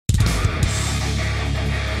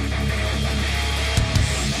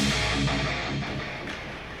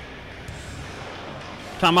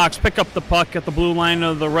Tomahawks pick up the puck at the blue line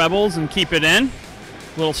of the Rebels and keep it in.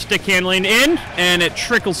 Little stick handling in, and it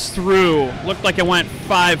trickles through. Looked like it went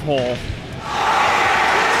 5-hole.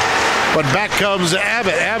 But back comes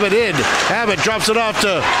Abbott. Abbott in. Abbott drops it off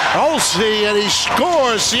to Olsey, and he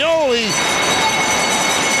scores. Scioli.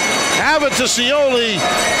 Abbott to Scioli,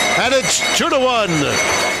 and it's 2-1.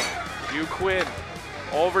 Hugh Quinn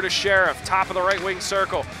over to Sheriff, top of the right wing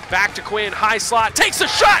circle. Back to Quinn, high slot, takes a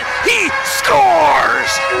shot. He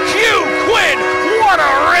scores! Hugh Quinn, what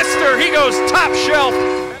a wrister! He goes top shelf.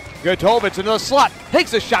 Gotovich into the slot,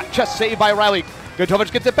 takes a shot, just saved by Riley.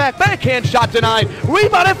 Gotovich gets it back, backhand shot denied.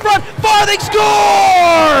 Rebound in front, Farthing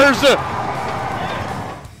scores!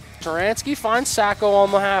 Taransky finds Sacco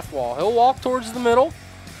on the half wall. He'll walk towards the middle,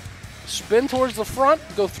 spin towards the front,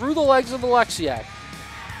 go through the legs of Alexiak.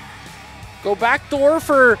 Go back door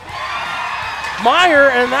for Meyer,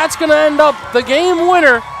 and that's going to end up the game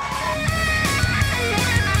winner.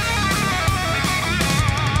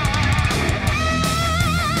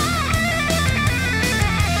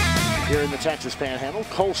 Here in the Texas Panhandle,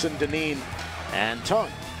 Colson, Deneen, and Tung.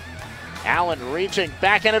 Allen reaching,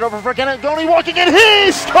 backhanded over for Cannagoni, walking in,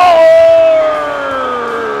 he scores!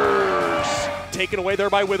 Taken away there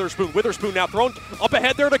by Witherspoon. Witherspoon now thrown up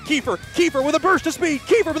ahead there to Kiefer. Kiefer with a burst of speed.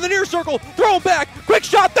 Kiefer from the near circle. Throw back. Quick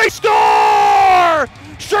shot. They score!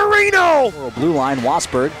 Sherino! Blue line.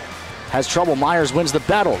 Wasberg has trouble. Myers wins the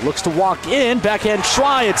battle. Looks to walk in. Backhand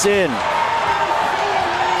try. It's in.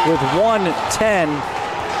 With 1:10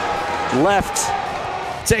 left.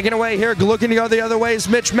 Taken away here, looking to go the other way is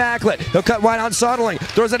Mitch Macklin. He'll cut right on Soderling.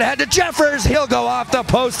 Throws it ahead to Jeffers. He'll go off the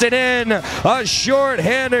post and in. A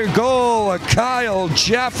short-handed goal. Kyle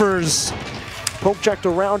Jeffers. Poke checked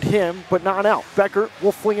around him, but not out. Becker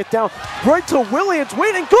will fling it down. Right to Williams,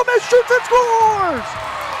 waiting. Gomez shoots and scores!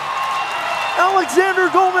 Alexander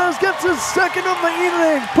Gomez gets his second of the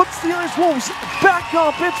evening. Puts the Ice Wolves back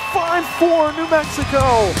up. It's 5-4 New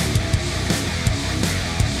Mexico.